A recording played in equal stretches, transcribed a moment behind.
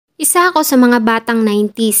Isa ako sa mga batang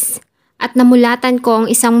 90s at namulatan ko ang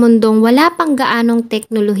isang mundong wala pang gaanong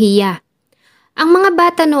teknolohiya. Ang mga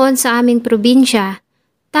bata noon sa aming probinsya,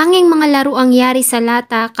 tanging mga laro ang yari sa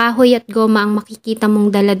lata, kahoy at goma ang makikita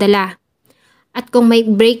mong daladala. At kung may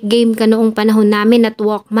break game ka noong panahon namin at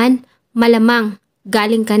Walkman, malamang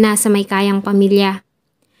galing ka na sa may kayang pamilya.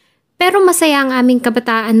 Pero masaya ang aming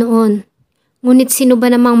kabataan noon. Ngunit sino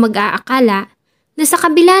ba namang mag-aakala na sa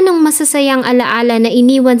kabila ng masasayang alaala na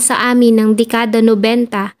iniwan sa amin ng dekada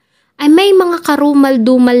 90 ay may mga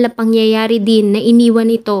karumal-dumal na pangyayari din na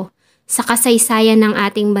iniwan ito sa kasaysayan ng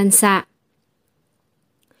ating bansa.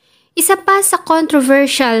 Isa pa sa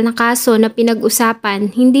controversial na kaso na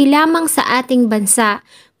pinag-usapan hindi lamang sa ating bansa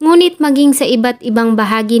ngunit maging sa iba't ibang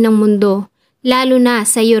bahagi ng mundo, lalo na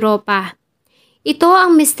sa Europa. Ito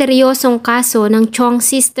ang misteryosong kaso ng Chiong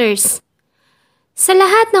Sisters. Sa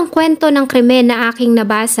lahat ng kwento ng krimen na aking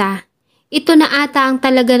nabasa, ito na ata ang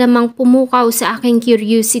talaga namang pumukaw sa aking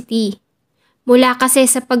curiosity. Mula kasi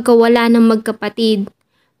sa pagkawala ng magkapatid,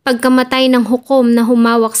 pagkamatay ng hukom na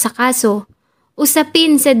humawak sa kaso,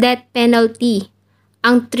 usapin sa death penalty,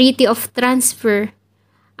 ang Treaty of Transfer,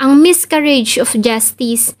 ang miscarriage of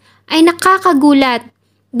justice ay nakakagulat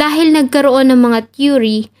dahil nagkaroon ng mga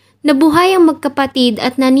theory na buhay ang magkapatid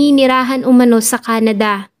at naninirahan umano sa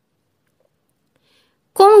Canada.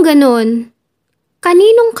 Kung ganon,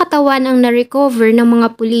 kaninong katawan ang na-recover ng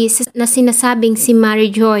mga pulis na sinasabing si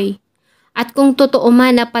Mary Joy? At kung totoo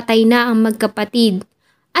man na patay na ang magkapatid,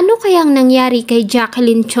 ano kayang nangyari kay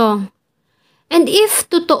Jacqueline Chiong? And if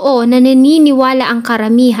totoo na naniniwala ang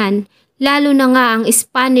karamihan, lalo na nga ang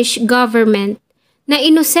Spanish government, na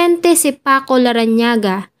inosente si Paco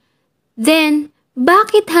Larrañaga, then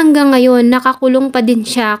bakit hanggang ngayon nakakulong pa din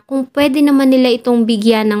siya kung pwede naman nila itong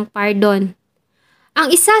bigyan ng pardon? Ang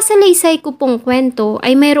isa sa laysay ko pong kwento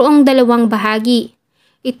ay mayroong dalawang bahagi.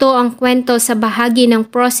 Ito ang kwento sa bahagi ng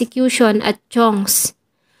prosecution at Chiongs.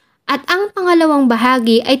 At ang pangalawang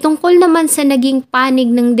bahagi ay tungkol naman sa naging panig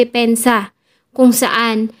ng depensa, kung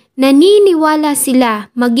saan naniniwala sila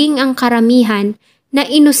maging ang karamihan na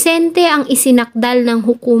inosente ang isinakdal ng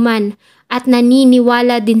hukuman at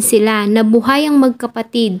naniniwala din sila na buhay ang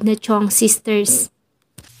magkapatid na Chiong Sisters.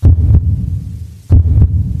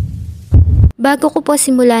 Bago ko po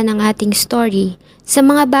simulan ang ating story, sa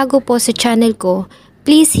mga bago po sa channel ko,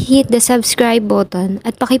 please hit the subscribe button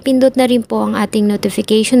at pakipindot na rin po ang ating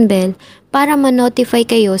notification bell para ma-notify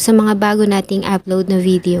kayo sa mga bago nating upload na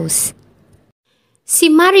videos.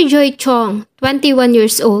 Si Mary Joy Chiong, 21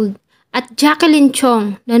 years old, at Jacqueline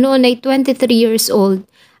Chiong, na noon ay 23 years old,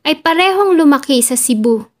 ay parehong lumaki sa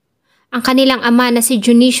Cebu. Ang kanilang ama na si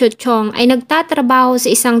Junicio Chiong ay nagtatrabaho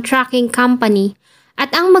sa isang trucking company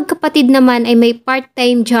at ang magkapatid naman ay may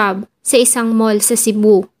part-time job sa isang mall sa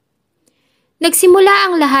Cebu. Nagsimula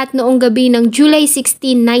ang lahat noong gabi ng July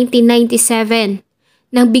 16, 1997,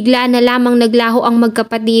 nang bigla na lamang naglaho ang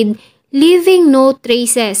magkapatid, leaving no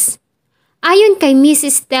traces. Ayon kay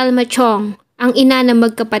Mrs. Telma Chiong, ang ina ng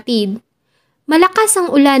magkapatid, malakas ang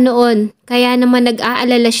ulan noon kaya naman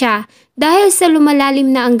nag-aalala siya dahil sa lumalalim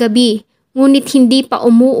na ang gabi, ngunit hindi pa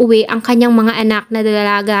umuuwi ang kanyang mga anak na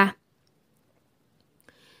dalaga.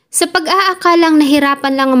 Sa pag-aakalang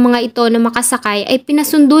nahirapan lang ang mga ito na makasakay ay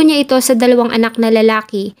pinasundo niya ito sa dalawang anak na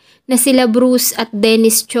lalaki na sila Bruce at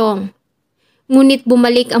Dennis Chiong. Ngunit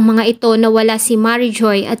bumalik ang mga ito na wala si Mary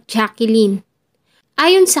Joy at Jacqueline.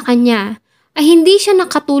 Ayon sa kanya ay hindi siya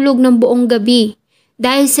nakatulog ng buong gabi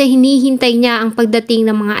dahil sa hinihintay niya ang pagdating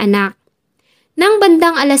ng mga anak. Nang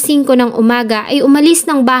bandang alas 5 ng umaga ay umalis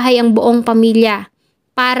ng bahay ang buong pamilya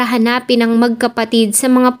para hanapin ang magkapatid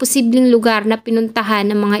sa mga posibleng lugar na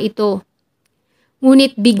pinuntahan ng mga ito.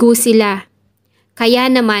 Ngunit bigo sila.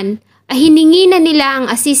 Kaya naman ay hiningi na nila ang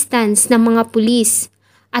assistance ng mga pulis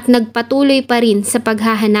at nagpatuloy pa rin sa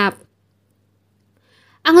paghahanap.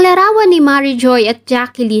 Ang larawan ni Mary Joy at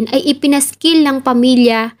Jacqueline ay ipinaskil ng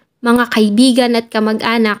pamilya, mga kaibigan at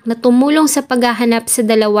kamag-anak na tumulong sa paghahanap sa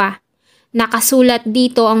dalawa. Nakasulat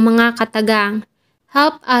dito ang mga katagang,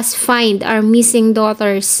 "Help us find our missing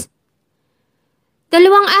daughters."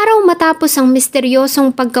 2 araw matapos ang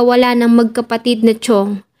misteryosong pagkawala ng magkapatid na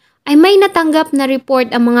Chiong, ay may natanggap na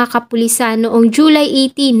report ang mga kapulisan noong July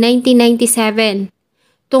 18, 1997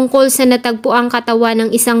 tungkol sa natagpuang katawan ng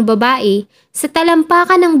isang babae sa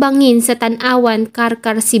talampakan ng bangin sa Tanawan,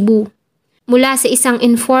 Carcar, Cebu, mula sa isang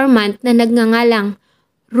informant na nagngangalang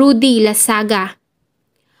Rudy Lasaga.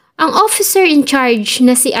 Ang officer in charge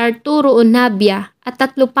na si Arturo Onabia at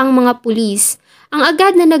 3 pang mga pulis ang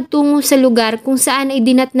agad na nagtungo sa lugar kung saan ay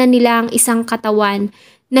dinatnan nila ang isang katawan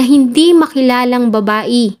na hindi makilalang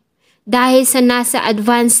babae dahil sa nasa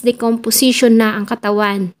advanced decomposition na ang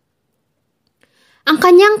katawan. Ang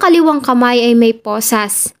kanyang kaliwang kamay ay may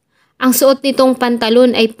posas. Ang suot nitong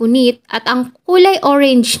pantalon ay punit at ang kulay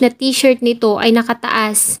orange na t-shirt nito ay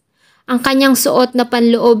nakataas. Ang kanyang suot na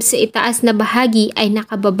panloob sa itaas na bahagi ay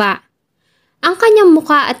nakababa. Ang kanyang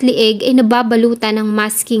muka at liig ay nababalutan ng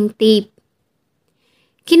masking tape.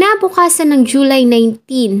 Kinabukasan ng July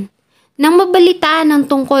 19, nang mabalitaan ng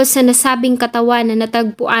tungkol sa nasabing katawan na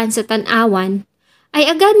natagpuan sa Tanawan, ay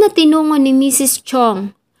agad na tinungo ni Mrs.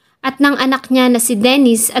 Chiong at ng anak niya na si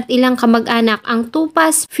Dennis at ilang kamag-anak ang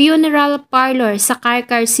Tupas Funeral Parlor sa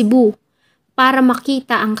Karkar, Cebu para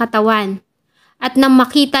makita ang katawan. At nang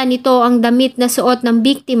makita nito ang damit na suot ng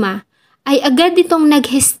biktima, ay agad itong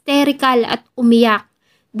nag-hysterical at umiyak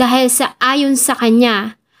dahil sa ayon sa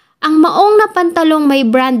kanya, ang maong na pantalong may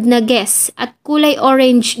brand na Guess at kulay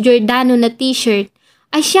orange Giordano na t-shirt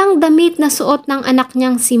ay siyang damit na suot ng anak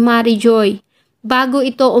niyang si Mary Joy bago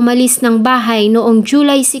ito umalis ng bahay noong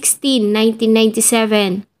July 16,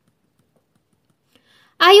 1997.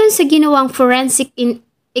 Ayon sa ginawang forensic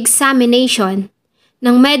examination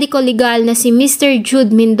ng medical legal na si Mr.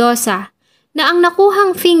 Jude Mendoza, na ang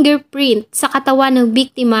nakuhang fingerprint sa katawan ng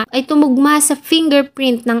biktima ay tumugma sa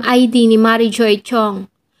fingerprint ng ID ni Mary Joy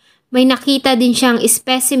Chiong. May nakita din siyang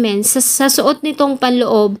specimen sa suot nitong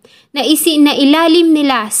panloob na ilalim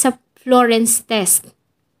nila sa Florence test.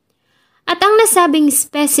 At ang nasabing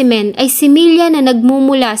specimen ay similya na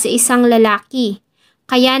nagmumula sa isang lalaki.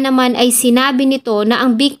 Kaya naman ay sinabi nito na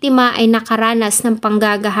ang biktima ay nakaranas ng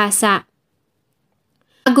panggagahasa.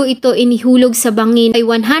 Bago ito inihulog sa bangin ay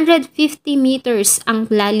 150 meters ang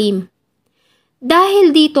lalim.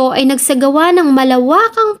 Dahil dito ay nagsagawa ng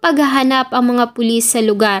malawakang paghahanap ang mga pulis sa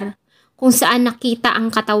lugar kung saan nakita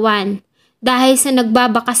ang katawan dahil sa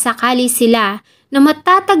nagbabakasakali sila na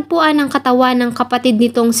matatagpuan ang katawan ng kapatid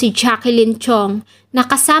nitong si Jacqueline Chiong na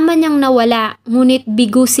kasama niyang nawala ngunit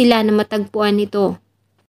bigo sila na matagpuan nito.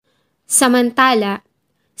 Samantala,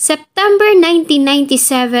 September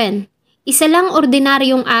 1997, isa lang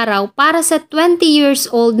ordinaryong araw para sa 20 years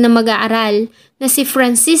old na mag-aaral na si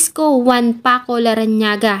Francisco Juan Paco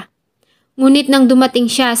Larrañaga. Ngunit nang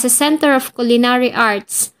dumating siya sa Center of Culinary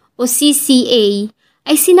Arts o CCA,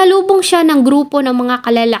 ay sinalubong siya ng grupo ng mga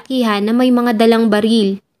kalalakihan na may mga dalang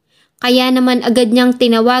baril. Kaya naman agad niyang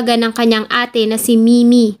tinawagan ng kanyang ate na si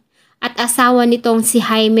Mimi at asawa nitong si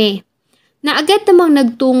Jaime, na agad namang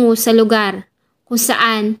nagtungo sa lugar kung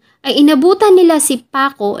saan ay inabutan nila si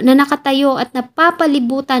Paco na nakatayo at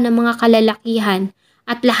napapalibutan ng mga kalalakihan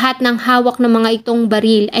at lahat ng hawak ng mga itong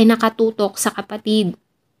baril ay nakatutok sa kapatid.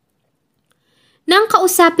 Nang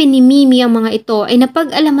kausapin ni Mimi ang mga ito ay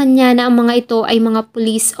napag-alaman niya na ang mga ito ay mga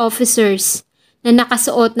police officers na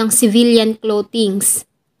nakasuot ng civilian clothings.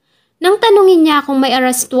 Nang tanungin niya kung may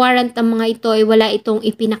arrest warrant ang mga ito ay wala itong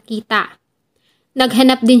ipinakita.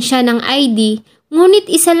 Naghanap din siya ng ID, ngunit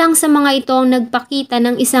isa lang sa mga ito ang nagpakita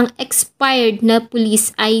ng isang expired na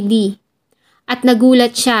police ID. At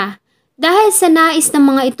nagulat siya dahil sa nais ng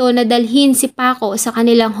mga ito na dalhin si Paco sa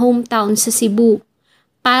kanilang hometown sa Cebu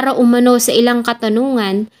para umano sa ilang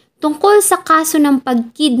katanungan tungkol sa kaso ng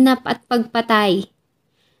pagkidnap at pagpatay.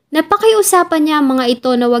 Napakiusapan niya ang mga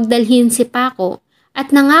ito na wag dalhin si Paco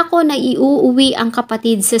at nangako na iuuwi ang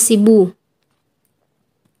kapatid sa Cebu.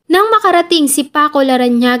 Nang makarating si Paco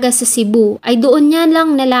Larrañaga sa Cebu ay doon niya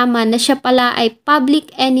lang nalaman na siya pala ay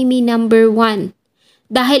public enemy number 1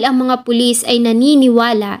 dahil ang mga pulis ay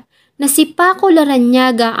naniniwala na si Paco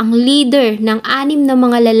Larrañaga ang leader ng 6 na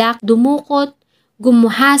mga lalaki dumukot,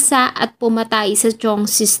 gumuhasa at pumatay sa Chiong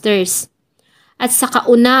Sisters. At sa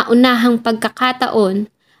kauna-unahang pagkakataon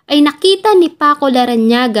ay nakita ni Paco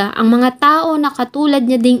Larrañaga ang mga tao na katulad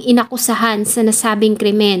niya ding inakusahan sa nasabing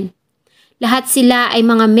krimen. Lahat sila ay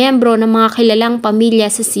mga membro ng mga kilalang pamilya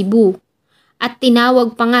sa Cebu at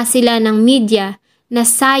tinawag pa nga sila ng media na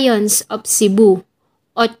Scions of Cebu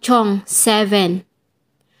o Chiong 7.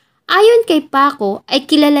 Ayon kay Paco ay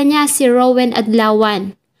kilala niya si Rowan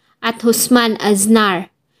Adlawan at Husman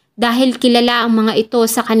Aznar. Dahil kilala ang mga ito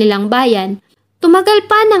sa kanilang bayan, tumagal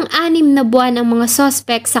pa ng 6 na buwan ang mga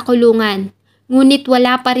sospek sa kulungan, ngunit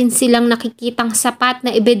wala pa rin silang nakikitang sapat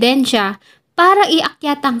na ebidensya para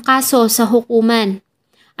iakyat ang kaso sa hukuman.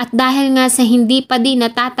 At dahil nga sa hindi pa din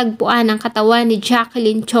natatagpuan ang katawan ni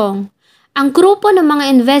Jacqueline Chiong, ang grupo ng mga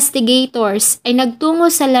investigators ay nagtungo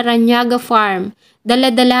sa Larrañaga Farm,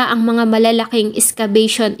 dala-dala ang mga malalaking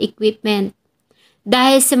excavation equipment.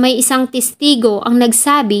 Dahil sa may isang testigo ang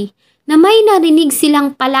nagsabi na may narinig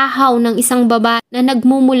silang palahaw ng isang babae na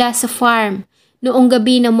nagmumula sa farm noong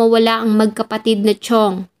gabi na mawala ang magkapatid na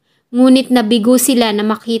Chiong, ngunit nabigo sila na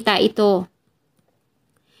makita ito.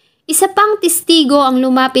 Isa pang testigo ang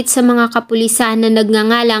lumapit sa mga kapulisan na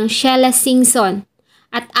nagngangalang Sheila Singson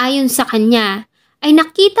At ayon sa kanya, ay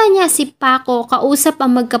nakita niya si Paco kausap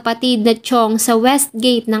ang magkapatid na Chiong sa West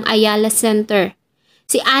Gate ng Ayala Center.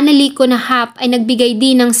 Si Annalico na Hap ay nagbigay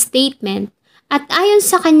din ng statement at ayon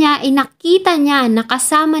sa kanya ay nakita niya na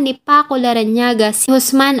kasama ni Paco Larrañaga si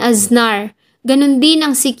Usman Aznar, ganun din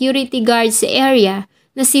ang security guard sa area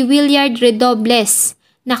na si Willard Redobles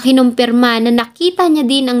na kinumpirma na nakita niya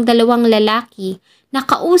din ang dalawang lalaki na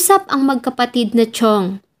kausap ang magkapatid na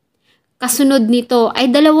Chiong. Kasunod nito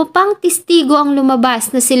ay dalawa pang testigo ang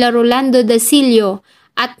lumabas na sila Rolando Dasilio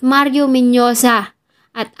at Mario Mendoza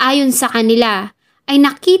at ayon sa kanila ay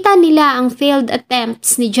nakita nila ang failed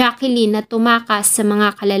attempts ni Jacqueline na tumakas sa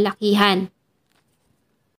mga kalalakihan.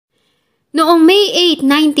 Noong May 8,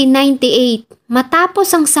 1998,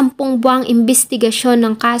 matapos ang 10 buwang imbestigasyon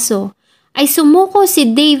ng kaso, ay sumuko si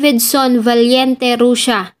Davidson Valiente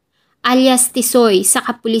Russia alias Tisoy sa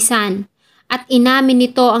kapulisan at inamin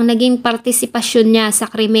nito ang naging partisipasyon niya sa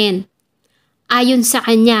krimen. Ayon sa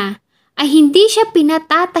kanya, ay hindi siya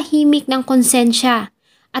pinatatahimik ng konsensya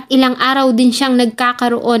at ilang araw din siyang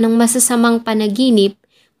nagkakaroon ng masasamang panaginip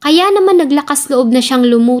kaya naman naglakas loob na siyang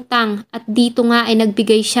lumutang at dito nga ay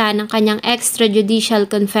nagbigay siya ng kanyang extrajudicial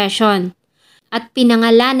confession at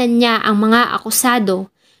pinangalanan niya ang mga akusado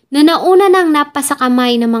na nauna nang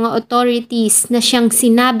napasakamay ng mga authorities na siyang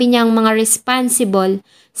sinabi niyang mga responsible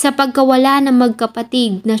sa pagkawala ng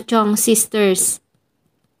magkapatid na Chiong Sisters.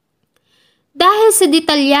 Dahil sa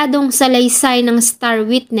detalyadong salaysay ng star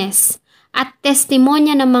witness at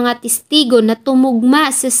testimonya ng mga testigo na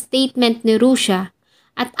tumugma sa statement ni Russia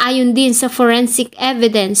at ayon din sa forensic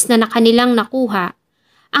evidence na nakanilang nakuha,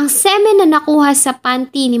 ang semen na nakuha sa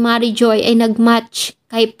panty ni Mary Joy ay nagmatch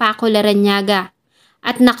kay Paco Larrañaga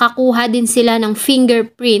at nakakuha din sila ng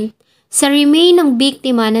fingerprint sa remain ng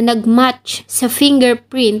biktima na nagmatch sa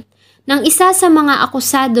fingerprint ng isa sa mga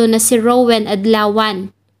akusado na si Rowan Adlawan.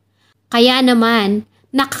 Kaya naman,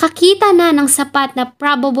 nakakita na ng sapat na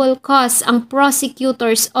probable cause ang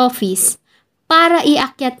prosecutor's office para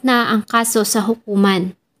iakyat na ang kaso sa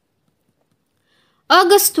hukuman.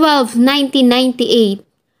 August 12, 1998,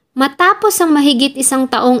 matapos ang mahigit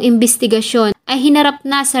 1 taong imbestigasyon ay hinarap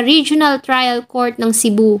na sa Regional Trial Court ng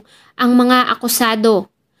Cebu ang mga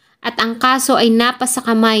akusado at ang kaso ay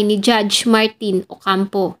napasakamay ni Judge Martin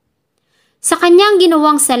Ocampo. Sa kanyang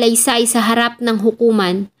ginawang salaysay sa harap ng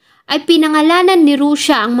hukuman ay pinangalanan ni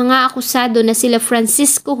Russia ang mga akusado na sila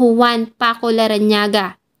Francisco Juan Paco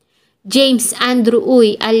Larrañaga, James Andrew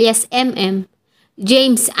Uy alias MM,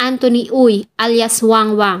 James Anthony Uy alias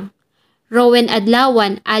Wang Wang, Rowan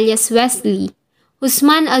Adlawan alias Wesley,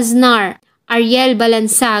 Usman Aznar, Ariel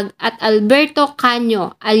Balansag at Alberto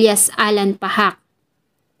Canyo alias Alan Pahak.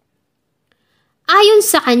 Ayon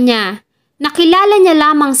sa kanya, nakilala niya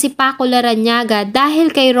lamang si Paco Larrañaga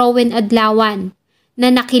dahil kay Rowan Adlawan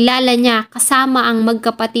na nakilala niya kasama ang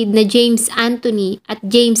magkapatid na James Anthony at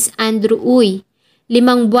James Andrew Uy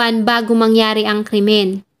 5 buwan bago mangyari ang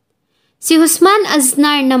krimen. Si Usman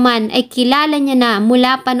Aznar naman ay kilala niya na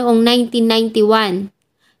mula pa noong 1991.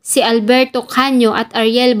 Si Alberto Canyo at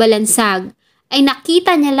Ariel Balansag ay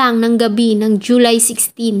nakita niya lang ng gabi ng July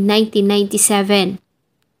 16, 1997.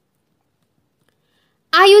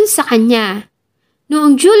 Ayon sa kanya,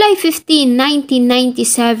 noong July 15,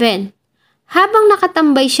 1997, habang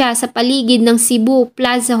nakatambay siya sa paligid ng Cebu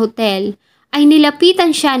Plaza Hotel, ay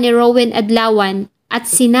nilapitan siya ni Rowan Adlawan at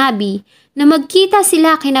sinabi na magkita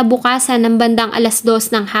sila kinabukasan ng bandang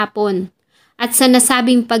 2:00 ng hapon. At sa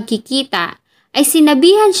nasabing pagkikita, ay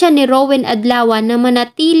sinabihan siya ni Rowan Adlawan na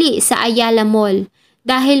manatili sa Ayala Mall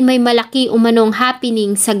dahil may malaki umanong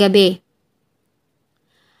happening sa gabi.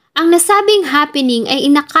 Ang nasabing happening ay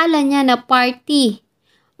inakala niya na party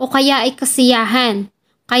o kaya ay kasiyahan,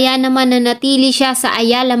 kaya naman nanatili siya sa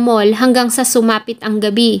Ayala Mall hanggang sa sumapit ang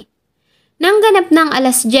gabi. Nang ganap ng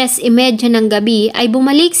 10:30 ng gabi ay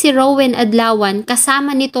bumalik si Rowan Adlawan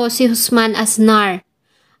kasama nito si Usman Aznar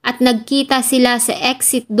at nagkita sila sa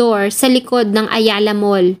exit door sa likod ng Ayala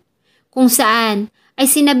Mall, kung saan ay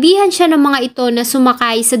sinabihan siya ng mga ito na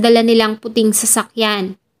sumakay sa dala nilang puting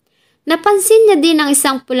sasakyan. Napansin niya din ang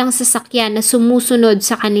isang pulang sasakyan na sumusunod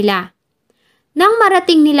sa kanila. Nang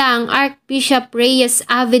marating nila ang Archbishop Reyes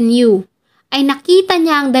Avenue, ay nakita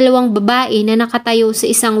niya ang 2 babae na nakatayo sa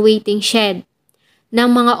isang waiting shed. Nang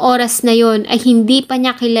mga oras na yon ay hindi pa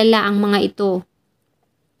niya kilala ang mga ito.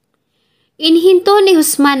 Inhinto ni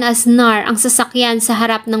Usman Aznar ang sasakyan sa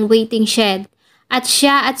harap ng waiting shed at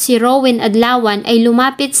siya at si Rowan Adlawan ay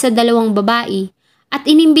lumapit sa 2 babae at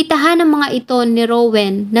inimbitahan ng mga ito ni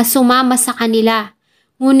Rowan na sumama sa kanila,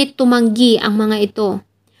 ngunit tumanggi ang mga ito.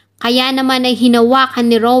 Kaya naman ay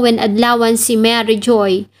hinawakan ni Rowan Adlawan si Mary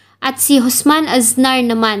Joy at si Husman Aznar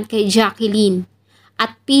naman kay Jacqueline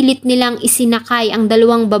at pilit nilang isinakay ang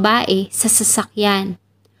dalawang babae sa sasakyan.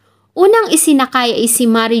 Unang isinakay ay si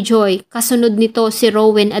Mary Joy, kasunod nito si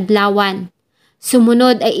Rowen Adlawan.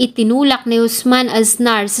 Sumunod ay itinulak ni Husman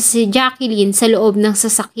Aznar sa si Jacqueline sa loob ng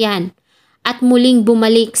sasakyan at muling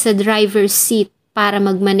bumalik sa driver's seat para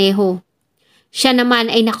magmaneho. Siya naman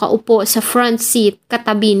ay nakaupo sa front seat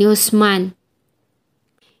katabi ni Husman.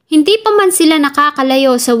 Hindi pa man sila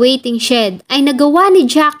nakakalayo sa waiting shed ay nagawa ni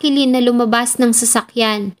Jacqueline na lumabas ng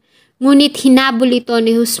sasakyan. Ngunit hinabol ito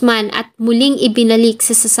ni Husman at muling ibinalik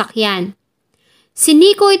sa sasakyan.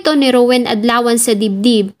 Siniko ito ni Rowen Adlawan sa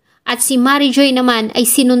dibdib at si Mary Joy naman ay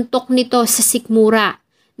sinuntok nito sa sikmura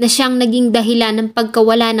na siyang naging dahilan ng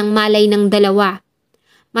pagkawala ng malay ng dalawa.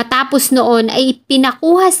 Matapos noon ay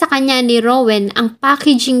pinakuha sa kanya ni Rowen ang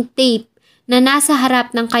packaging tape na nasa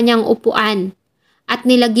harap ng kanyang upuan at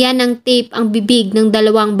nilagyan ng tape ang bibig ng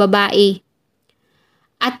dalawang babae.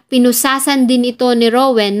 At pinusasan din ito ni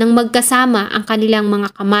Rowen nang magkasama ang kanilang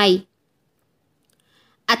mga kamay.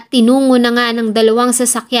 At tinungo na nga ng dalawang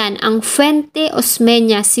sasakyan ang Fuente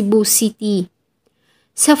Osmeña, Cebu City.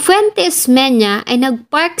 Sa Fuente Osmeña ay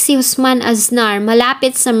nagpark si Husman Aznar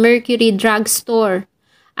malapit sa Mercury Drugstore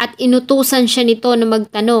at inutusan siya nito na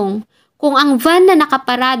magtanong kung ang van na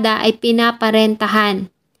nakaparada ay pinaparentahan.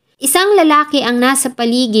 Isang lalaki ang nasa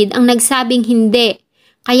paligid ang nagsabing hindi,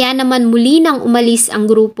 kaya naman muli nang umalis ang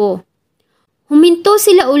grupo. Huminto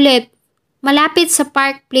sila ulit malapit sa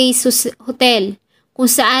Park Place Hotel kung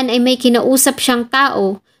saan ay may kinausap siyang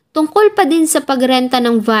tao tungkol pa din sa pagrenta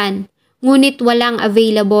ng van, ngunit walang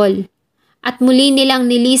available. At muli nilang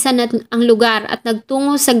nilisan ang lugar at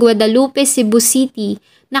nagtungo sa Guadalupe, Cebu City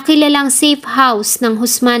na kilalang safe house ng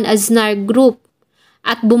Husman Aznar Group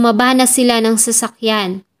at bumaba na sila ng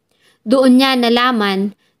sasakyan. Doon niya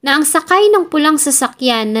nalaman na ang sakay ng pulang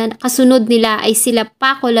sasakyan na kasunod nila ay sila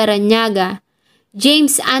Paco Larrañaga,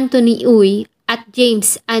 James Anthony Uy at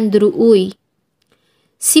James Andrew Uy.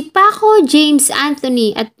 Si Paco, James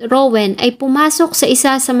Anthony at Rowen ay pumasok sa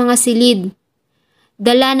isa sa mga silid.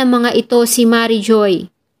 Dala ng mga ito si Mary Joy.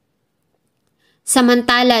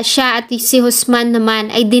 Samantala siya at si Husman naman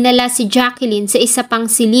ay dinala si Jacqueline sa isa pang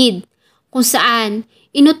silid kung saan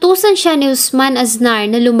inutusan siya ni Husman Aznar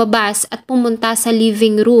na lumabas at pumunta sa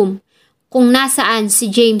living room kung nasaan si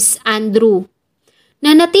James Andrew.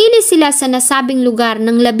 Nanatili sila sa nasabing lugar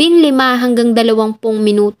ng 15 hanggang 20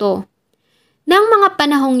 minuto. Nang mga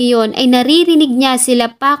panahong iyon ay naririnig niya sila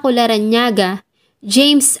Paco Larrañaga,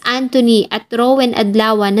 James Anthony at Rowen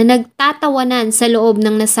Adlawan na nagtatawanan sa loob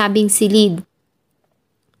ng nasabing silid.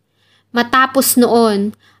 Matapos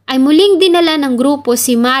noon, ay muling dinala ng grupo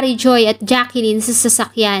si Mary Joy at Jacqueline sa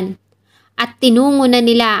sasakyan at tinungo na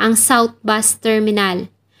nila ang South Bus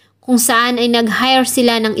Terminal kung saan ay nag-hire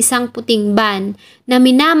sila ng isang puting van na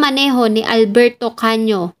minamaneho ni Alberto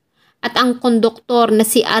Canyo at ang konduktor na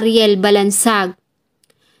si Ariel Balansag.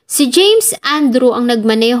 Si James Andrew ang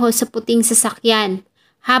nagmaneho sa puting sasakyan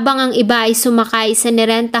habang ang iba ay sumakay sa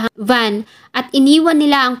nirentahang van at iniwan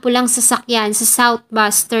nila ang pulang sasakyan sa South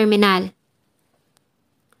Bus Terminal.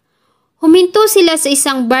 Huminto sila sa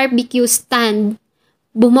isang barbecue stand.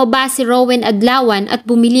 Bumaba si Rowen Adlawan at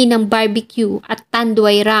bumili ng barbecue at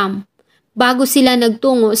tanduay ram bago sila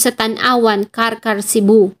nagtungo sa Tanawan, Karkar,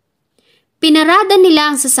 Cebu. Pinarada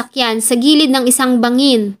nila ang sasakyan sa gilid ng isang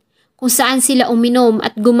bangin kung saan sila uminom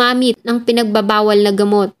at gumamit ng pinagbabawal na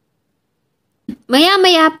gamot.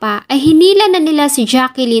 Maya-maya pa ay hinila na nila si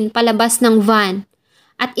Jacqueline palabas ng van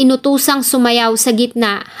at inutusang sumayaw sa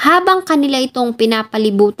gitna habang kanila itong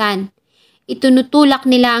pinapalibutan. Itunutulak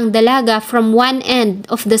nila ang dalaga from one end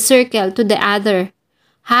of the circle to the other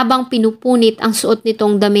habang pinupunit ang suot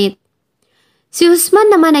nitong damit. Si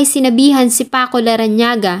Husman naman ay sinabihan si Paco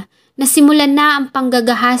Larrañaga na simulan na ang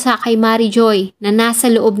panggagahasa kay Mary Joy na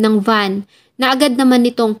nasa loob ng van na agad naman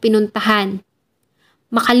nitong pinuntahan.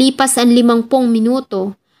 Makalipas ang 50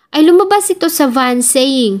 minuto ay lumabas ito sa van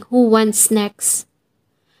saying, "Who wants next?"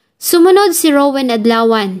 Sumunod si Rowen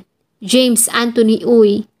Adlawan, James Anthony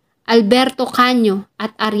Uy, Alberto Canyo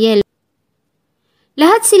at Ariel.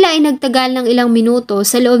 Lahat sila ay nagtagal ng ilang minuto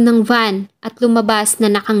sa loob ng van at lumabas na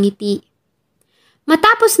nakangiti.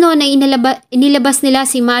 Matapos noon ay inilabas nila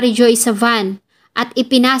si Mary Joy sa van at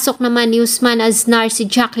ipinasok naman ni Husman Aznar si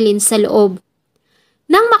Jacqueline sa loob.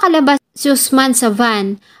 Nang makalabas si Husman sa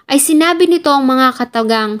van ay sinabi nito ang mga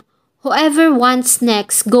katagang, "Whoever wants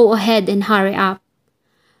next, go ahead and hurry up."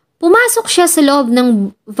 Pumasok siya sa loob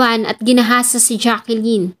ng van at ginahasa si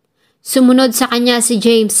Jacqueline. Sumunod sa kanya si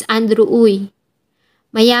James Andrew Uy.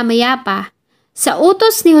 Maya-maya pa, sa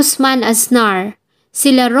utos ni Husman Aznar,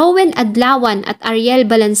 Sila Rowan Adlawan at Ariel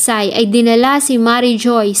Balansay ay dinala si Mary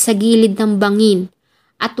Joy sa gilid ng bangin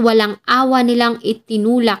at walang awa nilang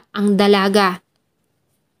itinulak ang dalaga.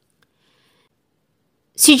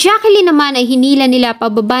 Si Jacqueline naman ay hinila nila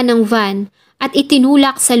pababa ng van at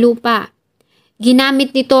itinulak sa lupa.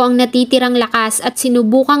 Ginamit nito ang natitirang lakas at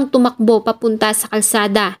sinubukang tumakbo papunta sa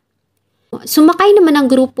kalsada. Sumakay naman ang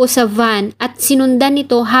grupo sa van at sinundan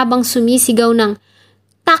nito habang sumisigaw ng,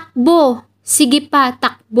 "Takbo! Sige pa,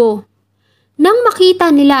 takbo!" Nang makita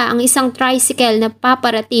nila ang isang tricycle na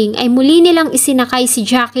paparating ay muli nilang isinakay si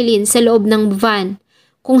Jacqueline sa loob ng van,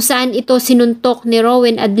 kung saan ito sinuntok ni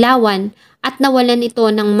Rowan Adlawan at nawalan ito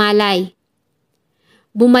ng malay.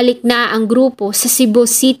 Bumalik na ang grupo sa Cebu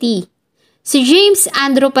City. Si James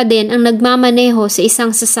Andrew pa din ang nagmamaneho sa isang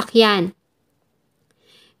sasakyan.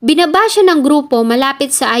 Binaba siya ng grupo malapit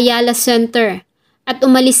sa Ayala Center at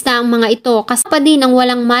umalis na ang mga ito kasama din ang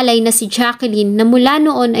walang malay na si Jacqueline na mula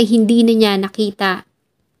noon ay hindi na niya nakita.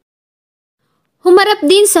 Humarap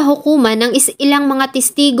din sa hukuman ng ilang mga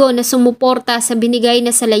testigo na sumuporta sa binigay na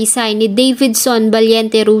salaysay ni Davidson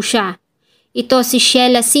Valiente Rusya. Ito si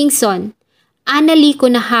Sheila Singson, Annalico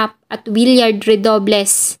Nahap at Willard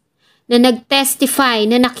Redobles na nag-testify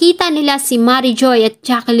na nakita nila si Mary Joy at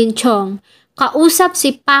Jacqueline Chiong kausap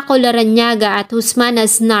si Paco Larrañaga at Husman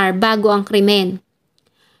Aznar bago ang krimen.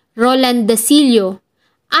 Roland Dasilio,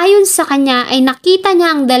 ayon sa kanya ay nakita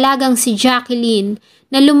niya ang dalagang si Jacqueline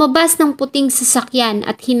na lumabas ng puting sasakyan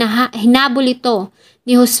at hinabol ito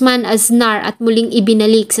ni Husman Aznar at muling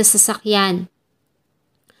ibinalik sa sasakyan.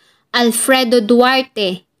 Alfredo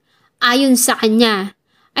Duarte, ayon sa kanya,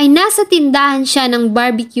 ay nasa tindahan siya ng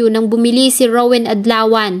barbecue nang bumili si Rowan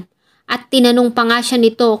Adlawan at tinanong pa nga siya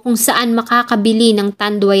nito kung saan makakabili ng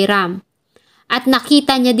Tanduay Ram. At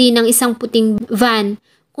nakita niya din ang isang puting van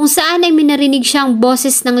kung saan ay minarinig siyang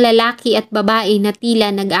boses ng lalaki at babae na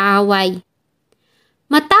tila nag-aaway.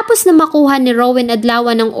 Matapos na makuha ni Rowan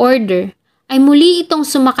Adlawan ng order, ay muli itong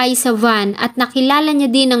sumakay sa van at nakilala niya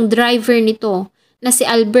din ang driver nito na si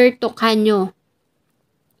Alberto Canyo.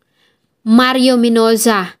 Mario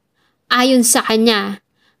Minoza, ayon sa kanya,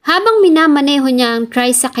 habang minamaneho niya ang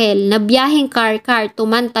tricycle na biyaheng car-car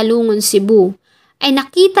Tumantalungon, Cebu, ay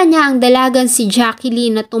nakita niya ang dalagang si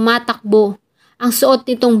Jacqueline na tumatakbo. Ang suot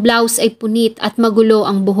nitong blouse ay punit at magulo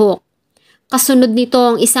ang buhok. Kasunod nito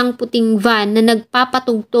ang isang puting van na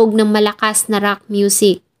nagpapatugtog ng malakas na rock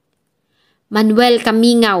music. Manuel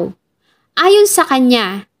Camingaw, ayon sa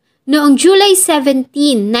kanya, noong July 17,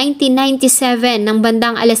 1997 ng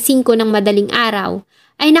bandang alas 5 ng madaling araw,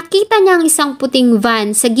 ay nakita niya ang isang puting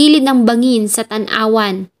van sa gilid ng bangin sa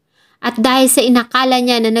Tanawan. At dahil sa inakala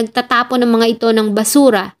niya na nagtatapon ng mga ito ng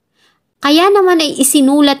basura, kaya naman ay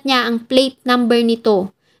isinulat niya ang plate number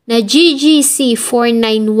nito na GGC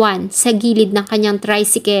 491 sa gilid ng kanyang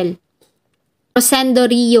tricycle. Rosendo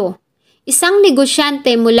Rio, isang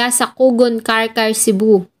negosyante mula sa Kugon Karkar,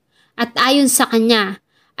 Cebu, at ayon sa kanya,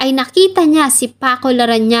 ay nakita niya si Paco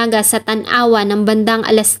Larrañaga sa Tanawan ng bandang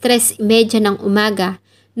alas 3:30 ng umaga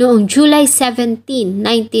noong July 17,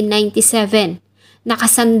 1997.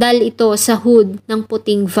 Nakasandal ito sa hood ng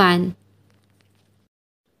puting van.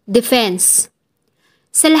 Defense.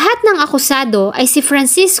 Sa lahat ng akusado ay si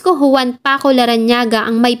Francisco Juan Paco Larrañaga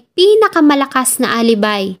ang may pinakamalakas na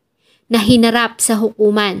alibay na hinarap sa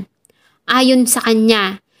hukuman. Ayon sa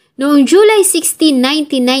kanya, noong July 16,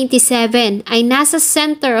 1997 ay nasa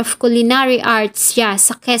Center of Culinary Arts siya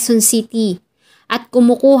sa Quezon City at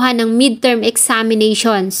kumukuha ng midterm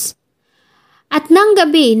examinations. At nang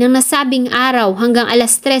gabi ng nasabing araw hanggang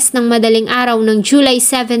alas 3 ng madaling araw ng July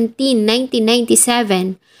 17,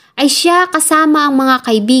 1997 ay siya kasama ang mga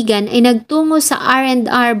kaibigan ay nagtungo sa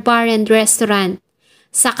R&R Bar and Restaurant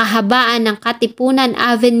sa kahabaan ng Katipunan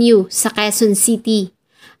Avenue sa Quezon City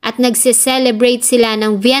at nagse-celebrate sila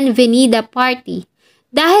ng Bienvenida Party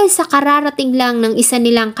dahil sa kararating lang ng isa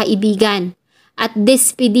nilang kaibigan at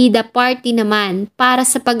despedida party naman para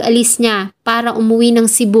sa pag-alis niya para umuwi ng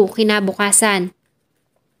Cebu kinabukasan.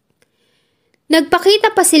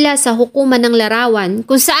 Nagpakita pa sila sa hukuman ng larawan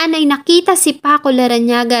kung saan ay nakita si Paco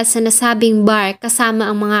Larrañaga sa nasabing bar kasama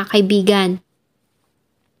ang mga kaibigan.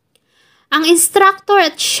 Ang instructor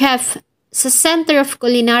at chef sa Center of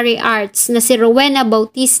Culinary Arts na si Rowena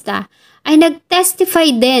Bautista ay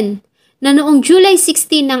nag-testify din na noong July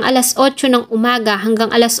 16 ng alas 8 ng umaga hanggang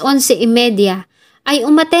alas 11:30 ay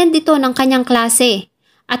umattend ito ng kanyang klase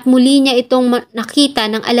at muli niya itong nakita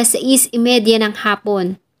ng alas 6:30 ng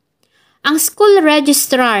hapon. Ang school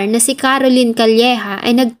registrar na si Caroline Calleja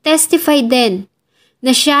ay nag-testify din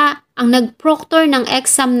na siya ang nag-proctor ng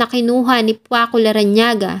exam na kinuha ni Paco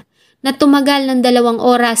Larrañaga na tumagal ng 2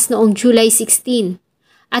 oras noong July 16.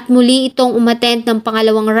 at muli itong umattend ng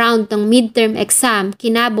pangalawang round ng midterm exam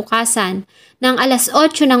kinabukasan ng alas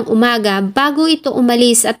 8 ng umaga bago ito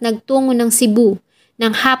umalis at nagtungo ng Cebu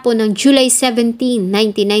ng hapon ng July 17,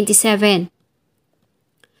 1997.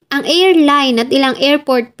 Ang airline at ilang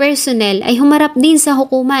airport personnel ay humarap din sa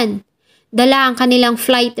hukuman. Dala ang kanilang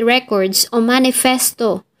flight records o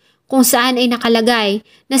manifesto kung saan ay nakalagay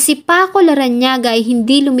na si Paco Larrañaga ay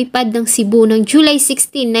hindi lumipad ng Cebu noong July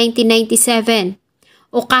 16, 1997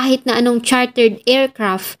 o kahit na anong chartered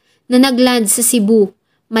aircraft na nagland sa Cebu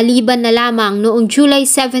maliban na lamang noong July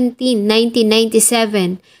 17,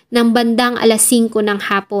 1997 ng bandang alas 5 ng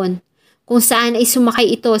hapon kung saan ay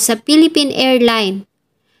sumakay ito sa Philippine Airline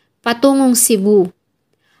patungong Cebu.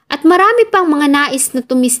 At marami pang mga nais na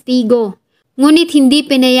tumistigo ngunit hindi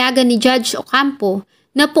pinayagan ni Judge Ocampo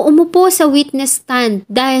na umupo sa witness stand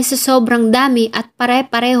dahil sa sobrang dami at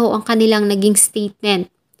pare-pareho ang kanilang naging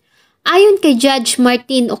statement. Ayon kay Judge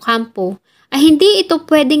Martin Ocampo, ay hindi ito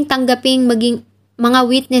pwedeng tanggaping maging mga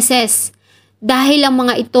witnesses dahil ang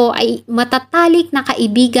mga ito ay matatalik na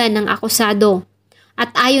kaibigan ng akusado.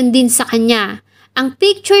 At ayon din sa kanya, ang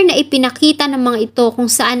picture na ipinakita ng mga ito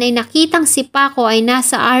kung saan ay nakitang si Paco ay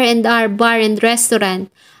nasa R&R Bar and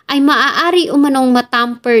Restaurant ay maaari umanong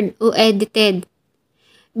matampered o edited.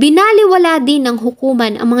 Binaliwala din ng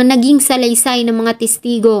hukuman ang mga naging salaysay ng mga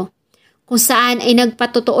testigo kung saan ay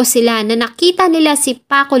nagpatotoo sila na nakita nila si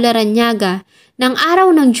Paco Larrañaga ng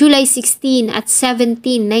araw ng July 16 at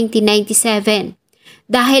 17, 1997.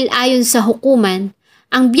 Dahil ayon sa hukuman,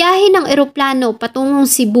 ang biyahe ng eroplano patungong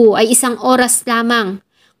Cebu ay 1 oras lamang,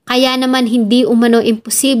 kaya naman hindi umano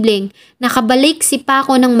imposibleng nakabalik si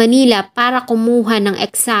Paco ng Manila para kumuha ng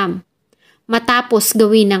exam matapos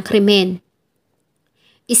gawin ng krimen.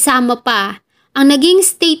 Isama pa ang naging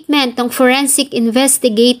statement ng forensic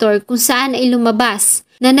investigator kung saan ay lumabas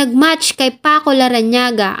na nagmatch kay Paco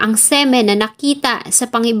Larrañaga ang semen na nakita sa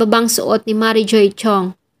pangibabang suot ni Marijoy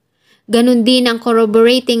Chong. Ganon din ang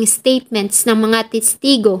corroborating statements ng mga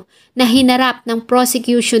testigo na hinarap ng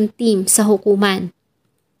prosecution team sa hukuman.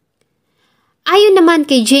 Ayon naman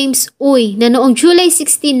kay James Uy na noong July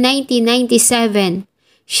 16, 1997,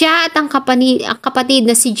 siya at ang kapatid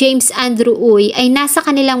na si James Andrew Uy ay nasa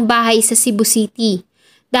kanilang bahay sa Cebu City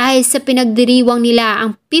dahil sa pinagdiriwang nila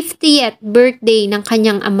ang 50th birthday ng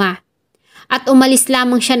kanyang ama. At umalis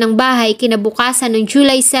lamang siya ng bahay kinabukasan ng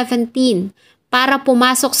July 17 para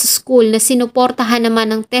pumasok sa school na sinuportahan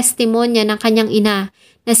naman ng testimonya ng kanyang ina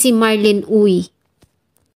na si Marlene Uy.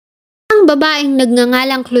 Ang babaeng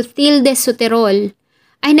nagngangalang Clotilde Soterol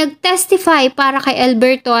ay nag-testify para kay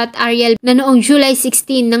Alberto at Ariel na noong July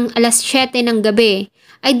 16 ng alas 7 ng gabi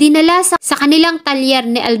ay dinala sa kanilang talyer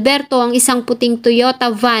ni Alberto ang isang puting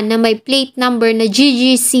Toyota van na may plate number na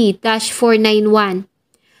GGC-491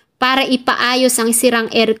 para ipaayos ang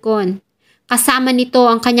sirang aircon. Kasama nito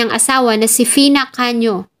ang kanyang asawa na si Fina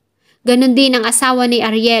Canyo. Ganon din ang asawa ni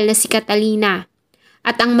Ariel na si Catalina.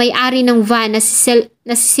 At ang may-ari ng van na si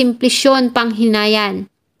Simplicio Panghinayan.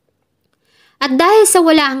 At dahil sa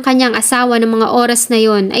wala ang kanyang asawa ng mga oras na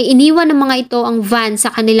yon, ay iniwan ng mga ito ang van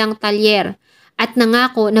sa kanilang talyer at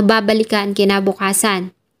nangako na babalikan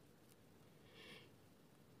kinabukasan.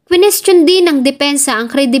 Question din ng depensa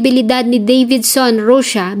ang kredibilidad ni Davidson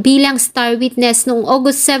Rocha bilang star witness noong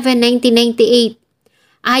August 7, 1998.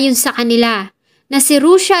 Ayon sa kanila, na si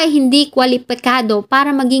Rocha ay hindi kwalipikado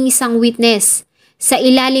para maging isang witness sa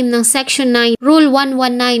ilalim ng Section 9, Rule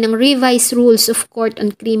 119 ng Revised Rules of Court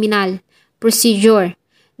on Criminal Procedure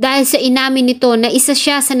dahil sa inamin nito na isa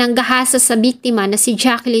siya sa nanggahasa sa biktima na si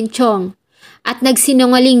Jacqueline Chong at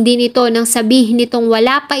nagsinungaling din ito nang sabihin nitong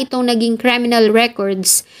wala pa itong naging criminal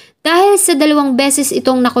records dahil sa 2 beses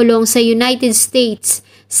itong nakulong sa United States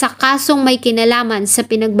sa kasong may kinalaman sa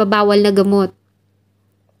pinagbabawal na gamot.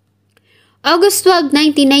 August 12,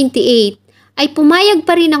 1998 ay pumayag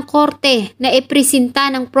pa rin ang korte na ipresenta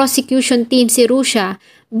ng prosecution team si Rocha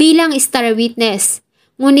bilang star witness.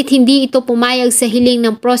 Ngunit hindi ito pumayag sa hiling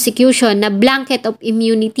ng prosecution na blanket of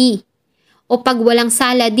immunity o pagwalang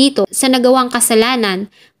sala dito sa nagawang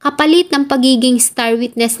kasalanan kapalit ng pagiging star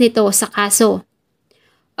witness nito sa kaso.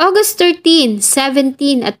 August 13,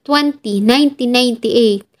 17 at 20,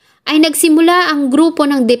 1998 ay nagsimula ang grupo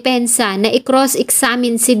ng depensa na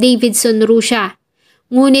i-cross-examine si Davidson Rocha.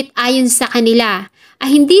 Ngunit ayon sa kanila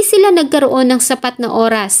ay hindi sila nagkaroon ng sapat na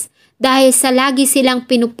oras dahil sa lagi silang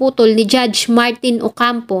pinuputol ni Judge Martin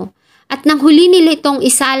Ocampo at nang huli nila itong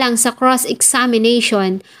isalang sa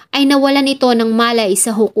cross-examination ay nawalan ito ng malay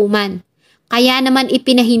sa hukuman. Kaya naman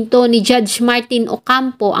ipinahinto ni Judge Martin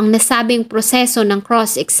Ocampo ang nasabing proseso ng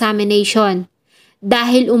cross-examination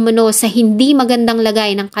dahil umano sa hindi magandang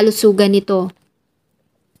lagay ng kalusugan nito.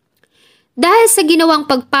 Dahil sa ginawang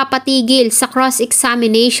pagpapatigil sa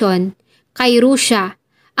cross-examination kay Russia,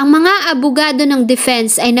 ang mga abogado ng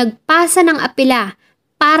defense ay nagpasa ng apela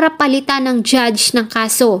para palitan ng judge ng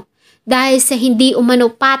kaso dahil sa hindi umano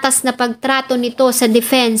patas na pagtrato nito sa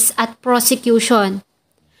defense at prosecution.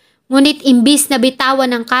 Ngunit imbis na bitawan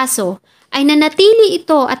ng kaso, ay nanatili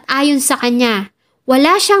ito at ayon sa kanya,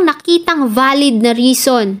 wala siyang nakitang valid na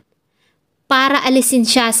reason para alisin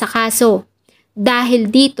siya sa kaso. Dahil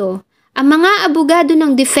dito, ang mga abogado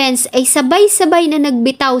ng defense ay sabay-sabay na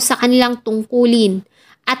nagbitaw sa kanilang tungkulin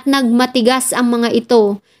at nagmatigas ang mga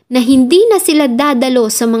ito na hindi na sila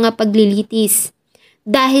dadalo sa mga paglilitis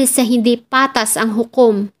dahil sa hindi patas ang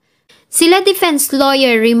hukom. Sila defense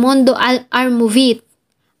lawyer Raimundo Armovit,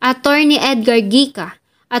 Attorney Edgar Gica,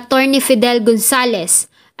 Attorney Fidel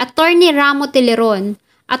Gonzalez, Attorney Ramo Teleron,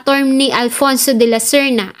 Attorney Alfonso de la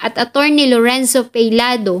Serna at Attorney Lorenzo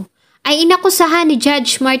Peilado ay inakusahan ni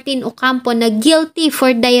Judge Martin Ocampo na guilty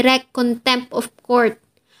for direct contempt of court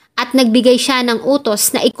at nagbigay siya ng utos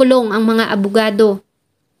na ikulong ang mga abogado.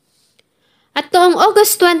 At noong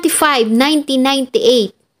August 25, 1998,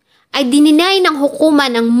 ay dininay ng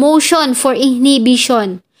hukuman ang motion for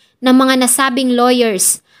inhibition ng mga nasabing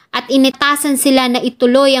lawyers at initasan sila na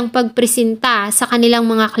ituloy ang pagpresenta sa kanilang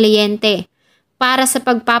mga kliyente para sa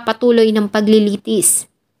pagpapatuloy ng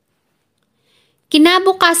paglilitis.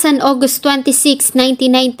 Kinabukasan August 26,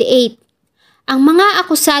 1998, ang mga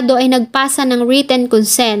akusado ay nagpasa ng written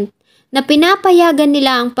consent na pinapayagan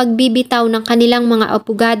nila ang pagbibitaw ng kanilang mga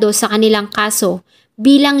abogado sa kanilang kaso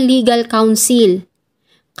bilang legal counsel.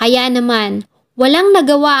 Kaya naman, walang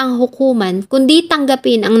nagawa ang hukuman kundi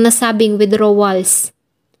tanggapin ang nasabing withdrawals.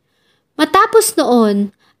 Matapos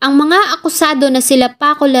noon, ang mga akusado na sila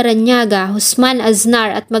Paco Larrañaga, Guzman Aznar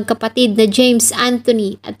at magkapatid na James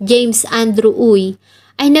Anthony at James Andrew Uy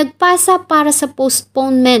ay nagpasa para sa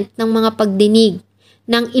postponement ng mga pagdinig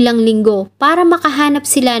ng ilang linggo para makahanap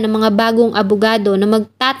sila ng mga bagong abogado na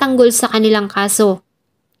magtatanggol sa kanilang kaso.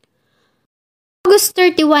 August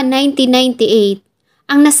 31, 1998,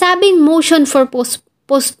 ang nasabing motion for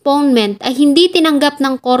postponement ay hindi tinanggap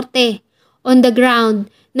ng korte on the ground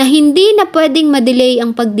na hindi na pwedeng madelay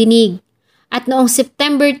ang pagdinig. At noong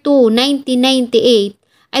September 2, 1998,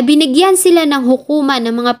 ay binigyan sila ng hukuman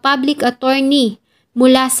ng mga public attorney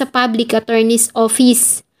mula sa Public Attorney's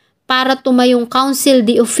Office para tumayong counsel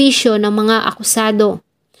de officio ng mga akusado.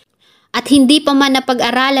 At hindi pa man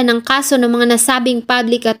napag-aralan ang kaso ng mga nasabing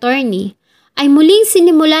public attorney, ay muling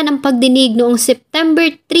sinimula ng pagdinig noong September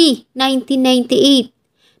 3, 1998,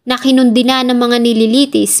 na kinundina ng mga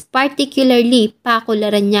nililitis, particularly Paco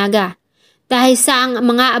Larrañaga, dahil sa ang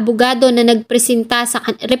mga abogado na representa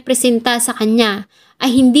sa kanya ay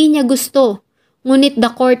hindi niya gusto, ngunit the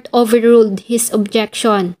court overruled his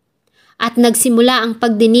objection. At nagsimula ang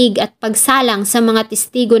pagdinig at pagsalang sa mga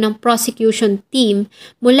testigo ng prosecution team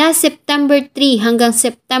mula September 3 hanggang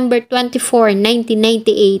September 24,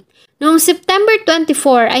 1998. Noong September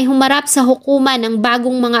 24 ay humarap sa hukuman ang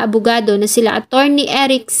bagong mga abogado na sila Attorney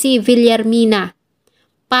Eric C. Villarmina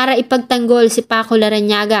para ipagtanggol si Paco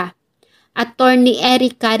Larrañaga, Attorney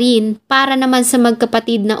Eric Carin para naman sa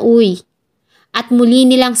magkapatid na Uy, at muli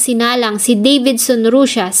nilang sinalang si Davidson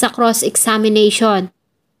Russia sa cross-examination.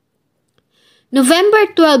 November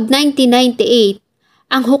 12, 1998,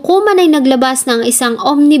 ang hukuman ay naglabas ng isang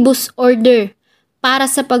omnibus order para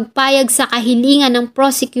sa pagpayag sa kahilingan ng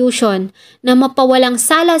prosecution na mapawalang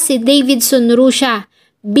sala si Davidson Russia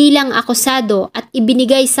bilang akusado at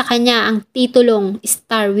ibinigay sa kanya ang titulong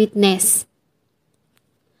Star Witness.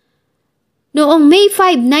 Noong May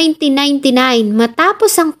 5, 1999,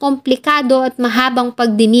 matapos ang komplikado at mahabang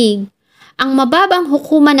pagdinig, ang mababang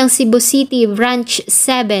hukuman ng Cebu City Branch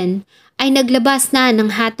 7 ay naglabas na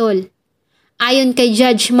ng hatol. Ayon kay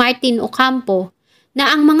Judge Martin Ocampo,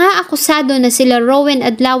 na ang mga akusado na sila Rowan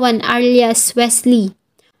Adlawan alias Wesley,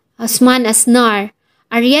 Guzman Aznar,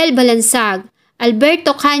 Ariel Balansag,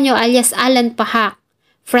 Alberto Caño alias Alan Pahak,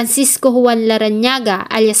 Francisco Juan Larrañaga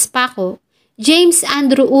alias Paco, James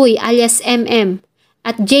Andrew Uy alias MM,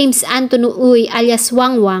 at James Antonio Uy alias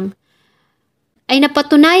Wangwang, ay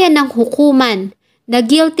napatunayan ng hukuman na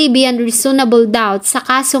guilty beyond reasonable doubt sa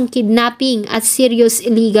kasong kidnapping at serious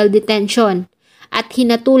illegal detention, at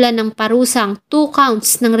hinatulan ng parusang 2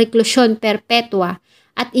 counts ng reklusyon perpetua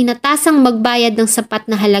at inatasang magbayad ng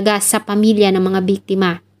sapat na halaga sa pamilya ng mga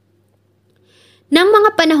biktima. Nang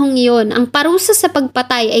mga panahong iyon, ang parusa sa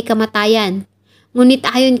pagpatay ay kamatayan. Ngunit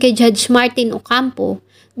ayon kay Judge Martin Ocampo,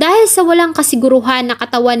 dahil sa walang kasiguruhan na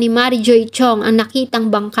katawan ni Mary Joy Chong ang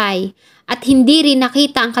nakitang bangkay at hindi rin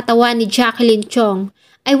nakita ang katawan ni Jacqueline Chong,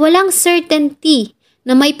 ay walang certainty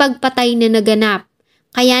na may pagpatay na naganap.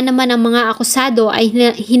 Kaya naman ang mga akusado ay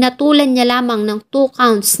hinatulan niya lamang ng 2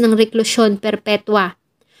 counts ng reklusyon perpetua.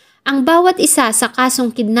 Ang bawat isa sa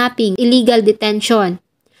kasong kidnapping, illegal detention,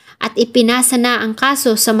 at ipinasa na ang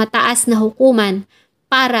kaso sa mataas na hukuman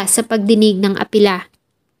para sa pagdinig ng apela.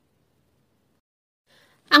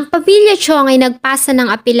 Ang pamilya Chiong ay nagpasa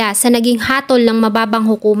ng apela sa naging hatol ng mababang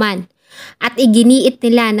hukuman at iginiit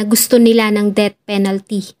nila na gusto nila ng death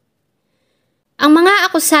penalty. Ang mga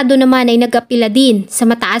akusado naman ay nag-apela din sa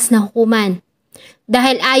mataas na hukuman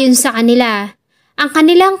dahil ayon sa kanila, ang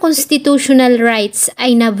kanilang constitutional rights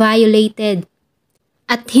ay na-violated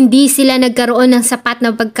at hindi sila nagkaroon ng sapat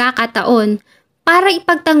na pagkakataon para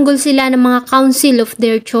ipagtanggol sila ng mga counsel of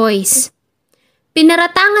their choice.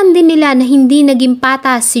 Pinaratangan din nila na hindi naging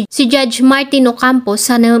patas si Judge Martin Ocampo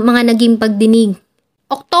sa mga naging pagdinig.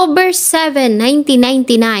 October 7,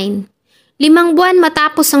 1999, 5 buwan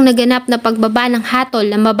matapos ang naganap na pagbaba ng hatol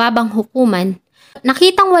ng mababang hukuman,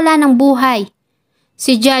 nakitang wala ng buhay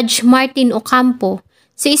si Judge Martin Ocampo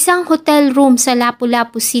sa isang hotel room sa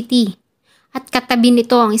Lapu-Lapu City at katabi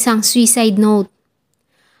nito ang isang suicide note.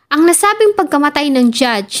 Ang nasabing pagkamatay ng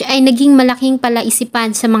judge ay naging malaking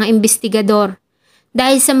palaisipan sa mga investigador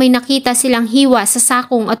dahil sa may nakita silang hiwa sa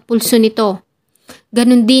sakong at pulso nito.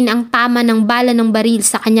 Ganon din ang tama ng bala ng baril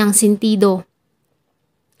sa kanyang sentido.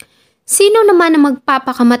 Sino naman ang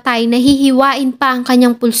magpapakamatay na hihiwain pa ang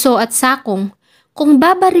kanyang pulso at sakong kung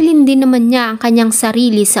babarilin din naman niya ang kanyang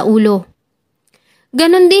sarili sa ulo?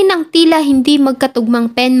 Ganon din ang tila hindi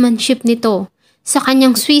magkatugmang penmanship nito sa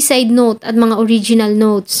kanyang suicide note at mga original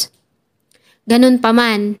notes. Ganon pa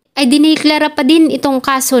man, ay diniklara pa din itong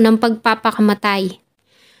kaso ng pagpapakamatay.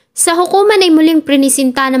 Sa hukuman ay muling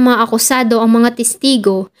prinisinta ng mga akusado ang mga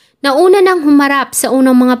testigo na una nang humarap sa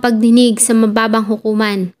unang mga pagdinig sa mababang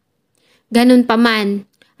hukuman. Ganon pa man,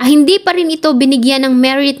 hindi pa rin ito binigyan ng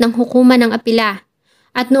merit ng hukuman ng apela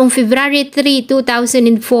at noong February 3,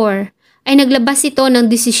 2004 ay naglabas ito ng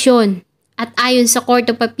desisyon at ayon sa Court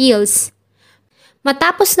of Appeals,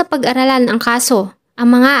 matapos na pag-aralan ang kaso,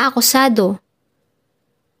 ang mga akusado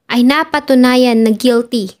ay napatunayan na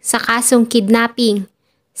guilty sa kasong kidnapping,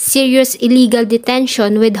 serious illegal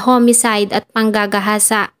detention with homicide at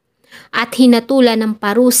panggagahasa at hinatulan ng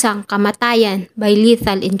parusang kamatayan by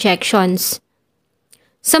lethal injections.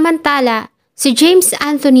 Samantala, si James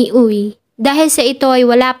Anthony Uy, dahil sa ito ay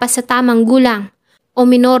wala pa sa tamang gulang o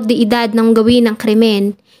minor de edad ng gawin ng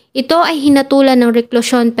krimen, ito ay hinatulan ng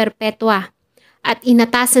reklusyon perpetua at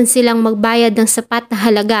inatasan silang magbayad ng sapat na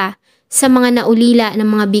halaga sa mga naulila ng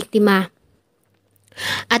mga biktima.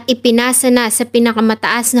 At ipinasa na sa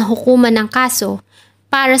pinakamataas na hukuman ng kaso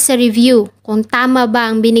para sa review kung tama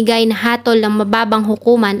ba ang binigay na hatol ng mababang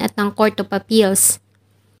hukuman at ng Court of Appeals.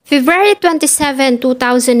 February 27,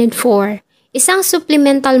 2004, isang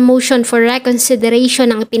supplemental motion for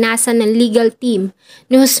reconsideration ang ipinasa ng legal team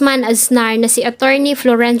ni Guzman Aznar na si Attorney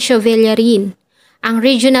Florencio Villarin, ang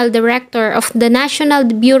Regional Director of the National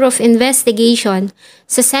Bureau of Investigation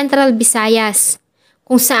sa Central Visayas,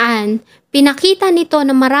 kung saan pinakita nito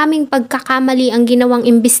na maraming pagkakamali ang ginawang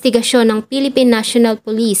investigasyon ng Philippine National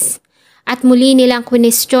Police at muli nilang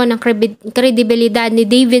kwinestyon ang kredibilidad ni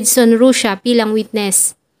Davidson Russia bilang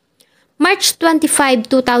witness. March 25,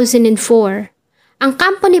 2004, ang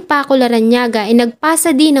kampo ni Paco Larrañaga ay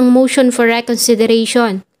nagpasa din ng motion for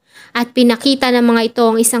reconsideration at pinakita ng mga ito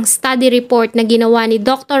ang isang study report na ginawa ni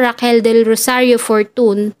Dr. Raquel del Rosario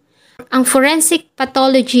Fortun, ang forensic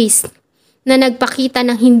pathologist na nagpakita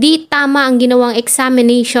ng hindi tama ang ginawang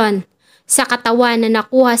examination sa katawan na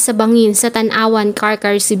nakuha sa bangin sa Tanawan,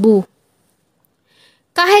 Carcar, Cebu.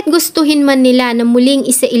 Kahit gustuhin man nila na muling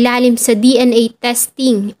isailalim sa DNA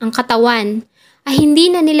testing ang katawan, ay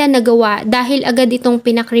hindi na nila nagawa dahil agad itong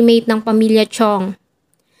pinakremate ng pamilya Chiong.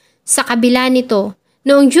 Sa kabila nito,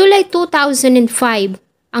 noong July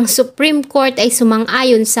 2005, ang Supreme Court ay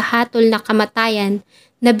sumang-ayon sa hatol na kamatayan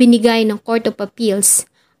na binigay ng Court of Appeals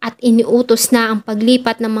at iniutos na ang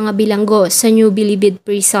paglipat ng mga bilanggo sa New Bilibid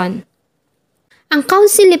Prison. Ang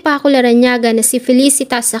counsel ni Paco Larrañaga na si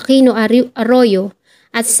Felicitas Aquino Arroyo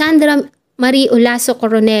at Sandra Marie Olaso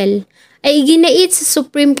Coronel ay iginait sa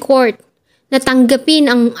Supreme Court na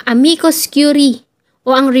tanggapin ang amicus curiae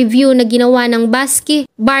o ang review na ginawa ng Basque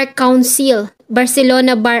Bar Council,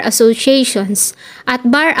 Barcelona Bar Associations at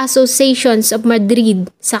Bar Associations of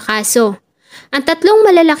Madrid sa kaso. Ang tatlong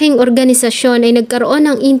malalaking organisasyon ay nagkaroon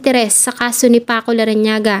ng interes sa kaso ni Paco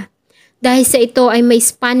Larrañaga dahil sa ito ay may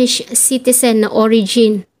Spanish citizen na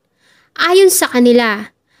origin. Ayon sa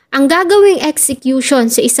kanila, ang gagawing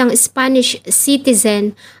execution sa isang Spanish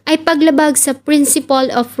citizen ay paglabag sa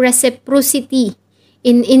principle of reciprocity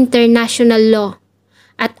in international law.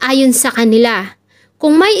 At ayon sa kanila,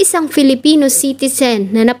 Kung may isang Filipino citizen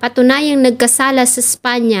na napatunayang nagkasala sa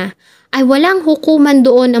Espanya, ay walang hukuman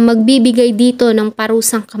doon ang magbibigay dito ng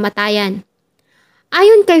parusang kamatayan.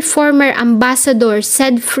 Ayon kay former Ambassador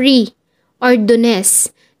Sedfree Ordonez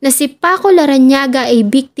na si Paco Larrañaga ay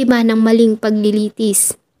biktima ng maling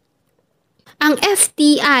paglilitis. Ang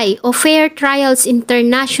FTI o Fair Trials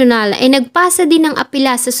International ay nagpasa din ng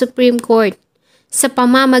apela sa Supreme Court sa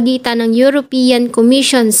pamamagitan ng European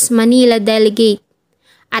Commission's Manila Delegate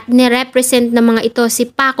at nirepresent ng mga ito si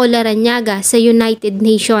Paco Larrañaga sa United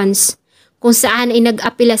Nations kung saan ay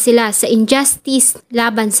nag-apela sila sa injustice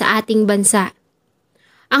laban sa ating bansa.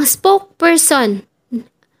 Ang spokesperson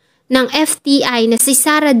ng FTI na si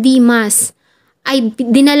Sara Dimas ay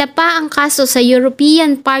dinala pa ang kaso sa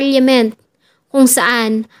European Parliament kung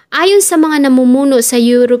saan ayon sa mga namumuno sa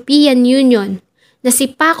European Union na si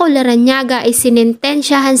Paco Larrañaga ay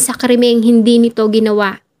sinentensyahan sa krimeng hindi nito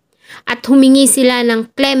ginawa at humingi sila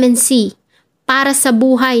ng clemency para sa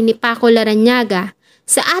buhay ni Paco Larrañaga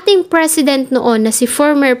sa ating president noon na si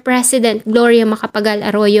former President Gloria Macapagal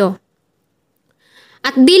Arroyo.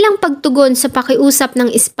 At bilang pagtugon sa pakiusap ng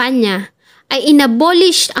Espanya, ay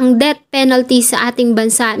inabolish ang death penalty sa ating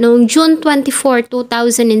bansa noong June 24,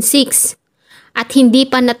 2006 at hindi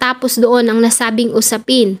pa natapos doon ang nasabing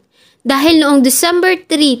usapin dahil noong December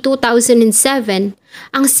 3, 2007,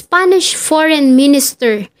 ang Spanish Foreign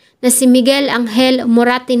Minister na si Miguel Angel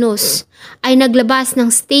Moratinos ay naglabas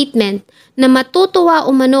ng statement na matutuwa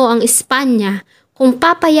umano ang Espanya kung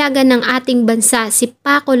papayagan ng ating bansa si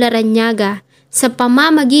Paco Larrañaga sa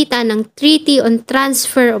pamamagitan ng Treaty on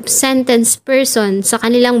Transfer of Sentenced Person sa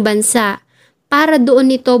kanilang bansa para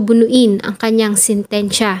doon nito bunuin ang kanyang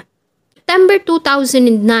sentensya. September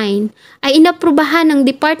 2009 ay inaprubahan ng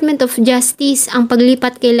Department of Justice ang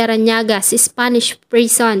paglipat kay Larrañaga sa Spanish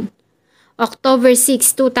prison. October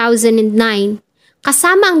 6, 2009,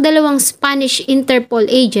 kasama ang dalawang Spanish Interpol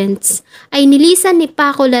agents ay nilisan ni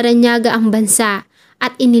Paco Larrañaga ang bansa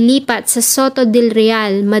at inilipat sa Soto del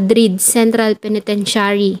Real, Madrid Central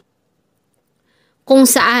Penitentiary. Kung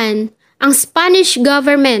saan, ang Spanish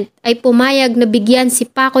government ay pumayag na bigyan si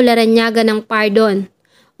Paco Larrañaga ng pardon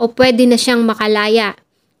o pwede na siyang makalaya,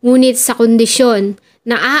 ngunit sa kondisyon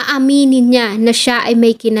na aaminin niya na siya ay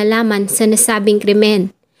may kinalaman sa nasabing krimen.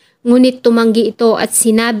 Ngunit tumanggi ito at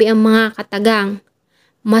sinabi ang mga katagang,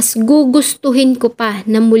 "Mas gugustuhin ko pa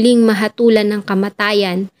na muling mahatulan ng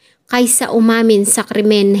kamatayan kaysa umamin sa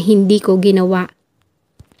krimen na hindi ko ginawa."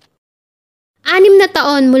 6 na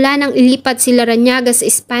taon mula nang ilipat si Larrañaga sa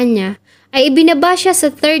Espanya ay ibinaba siya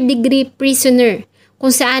sa third-degree prisoner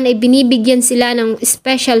kung saan ay binibigyan sila ng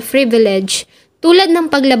special privilege tulad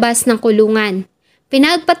ng paglabas ng kulungan.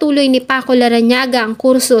 Pinagpatuloy ni Paco Larrañaga ang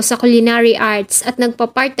kurso sa culinary arts at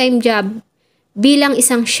nagpa-part-time job bilang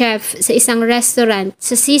isang chef sa isang restaurant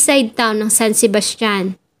sa seaside town ng San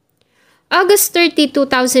Sebastian. August 30,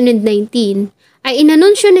 2019 ay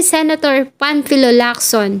inanunsyo ni Senator Panfilo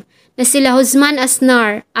Lacson na sila Josman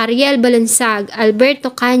Aznar, Ariel Balansag, Alberto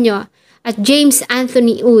Caño at James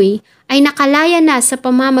Anthony Uy ay nakalaya na sa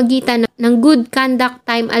pamamagitan ng Good Conduct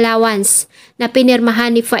Time Allowance na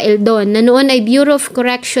pinirmahan ni Faeldon na noon ay Bureau of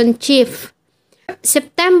Correction Chief.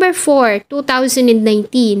 September 4,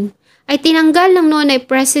 2019 ay tinanggal ng noon ay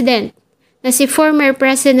President na si former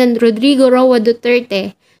President Rodrigo Roa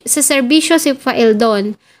Duterte sa serbisyo si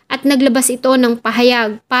Faeldon at naglabas ito ng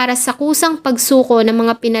pahayag para sa kusang pagsuko ng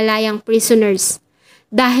mga pinalayang prisoners.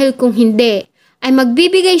 Dahil kung hindi, ay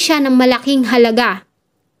magbibigay siya ng malaking halaga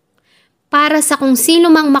para sa kung sino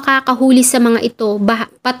mang makakahuli sa mga ito,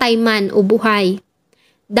 patay man o buhay.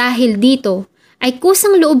 Dahil dito, ay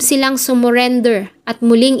kusang loob silang sumurrender at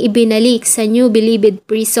muling ibinalik sa New Bilibid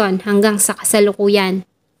Prison hanggang sa kasalukuyan.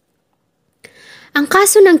 Ang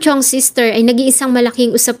kaso ng Chiong Sisters ay nag-iisang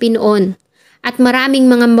malaking usapin noon at maraming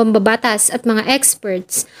mga mambabatas at mga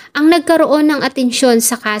experts ang nagkaroon ng atensyon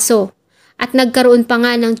sa kaso at nagkaroon pa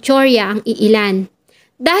nga ng tsorya ang iilan.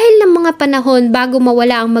 Dahil ng mga panahon bago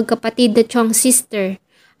mawala ang magkapatid na Chiong Sisters,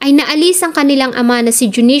 ay naalis ang kanilang ama na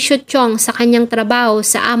si Junicio Chiong sa kanyang trabaho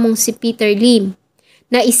sa among si Peter Lim,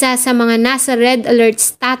 na isa sa mga nasa red alert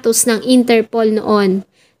status ng Interpol noon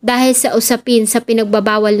dahil sa usapin sa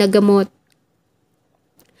pinagbabawal na gamot.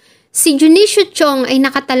 Si Junicio Chiong ay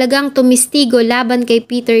nakatalagang tumistigo laban kay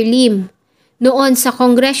Peter Lim noon sa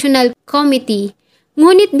Congressional Committee,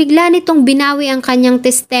 ngunit bigla nitong binawi ang kanyang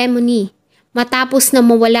testimony matapos na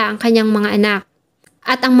mawala ang kanyang mga anak.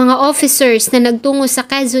 At ang mga officers na nagtungo sa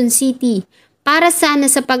Quezon City para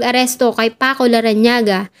sana sa pag-aresto kay Paco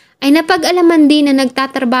Larrañaga ay napag-alaman din na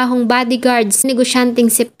nagtatrabahong bodyguards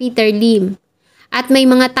negosyanteng si Peter Lim. At may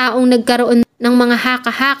mga taong nagkaroon ng mga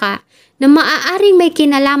haka-haka na maaaring may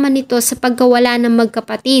kinalaman nito sa pagkawala ng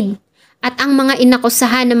magkapatid at ang mga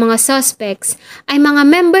inakusahan ng mga suspects ay mga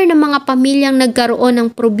member ng mga pamilyang nagkaroon ng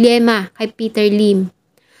problema kay Peter Lim.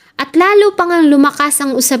 At lalo pang lumakas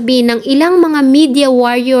ang usapin ng ilang mga media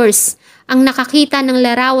warriors ang nakakita ng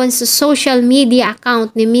larawan sa social media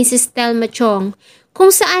account ni Mrs. Thelma Chong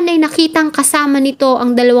kung saan ay nakitang kasama nito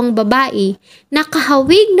ang dalawang babae na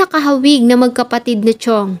kahawig na magkapatid na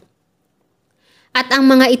Chong. At ang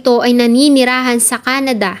mga ito ay naninirahan sa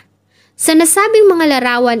Canada. Sa nasabing mga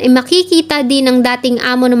larawan ay makikita din ang dating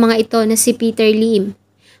amo ng mga ito na si Peter Lim.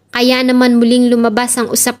 Kaya naman muling lumabas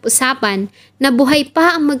ang usap-usapan na buhay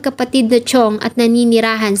pa ang magkapatid na Chong at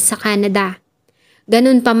naninirahan sa Canada.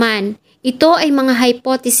 Ganun pa man, ito ay mga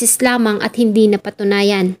hypothesis lamang at hindi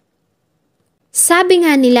napatunayan. Sabi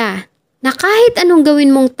nga nila na kahit anong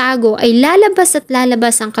gawin mong tago ay lalabas at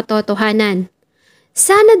lalabas ang katotohanan.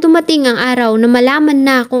 Sana dumating ang araw na malaman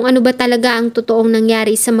na kung ano ba talaga ang totoong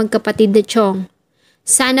nangyari sa magkapatid na Chong.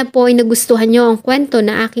 Sana po ay nagustuhan nyo ang kwento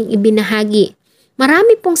na aking ibinahagi.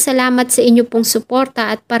 Marami pong salamat sa inyo pong suporta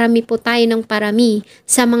at parami po tayo ng parami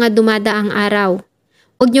sa mga dumadaang araw.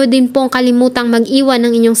 Huwag nyo din pong kalimutang mag-iwan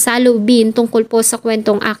ng inyong saloobin tungkol po sa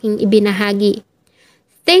kwentong aking ibinahagi.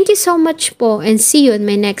 Thank you so much po and see you in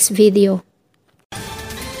my next video.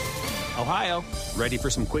 Ohio, ready for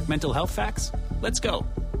some quick mental health facts? Let's go.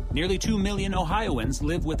 Nearly 2 million Ohioans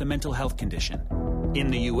live with a mental health condition.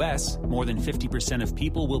 In the U.S., more than 50% of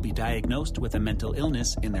people will be diagnosed with a mental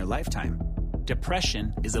illness in their lifetime.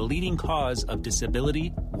 Depression is a leading cause of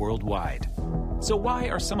disability worldwide. So why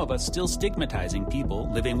are some of us still stigmatizing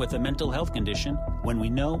people living with a mental health condition when we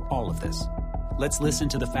know all of this? Let's listen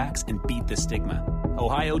to the facts and beat the stigma.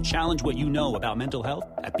 Ohio, challenge what you know about mental health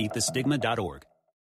at beatthestigma.org.